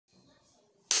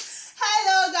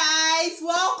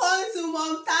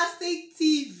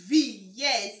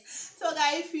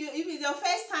if it's your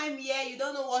first time here, you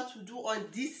don't know what to do on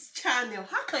this channel.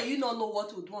 How can you not know what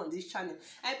to do on this channel?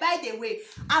 And by the way,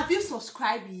 have you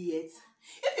subscribed yet?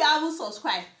 If you haven't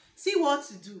subscribed, see what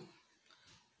to do.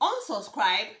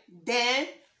 Unsubscribe, then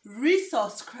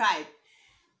resubscribe.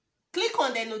 Click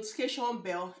on the notification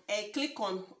bell and click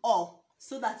on all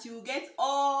so that you will get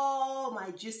all my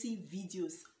juicy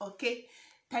videos. Okay,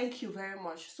 thank you very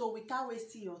much. So without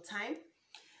wasting your time,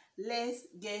 let's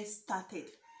get started.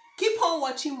 Keep on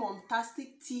watching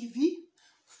Momtastic TV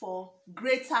for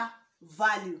greater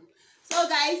value. So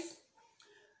guys,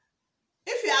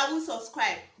 if you haven't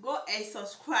subscribed, go and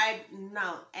subscribe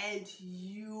now and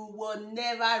you will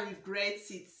never regret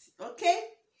it. Okay,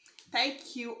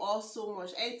 thank you all so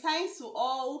much, and thanks to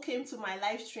all who came to my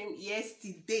live stream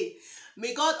yesterday.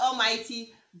 May God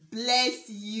Almighty bless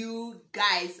you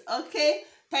guys. Okay,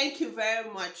 thank you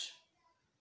very much.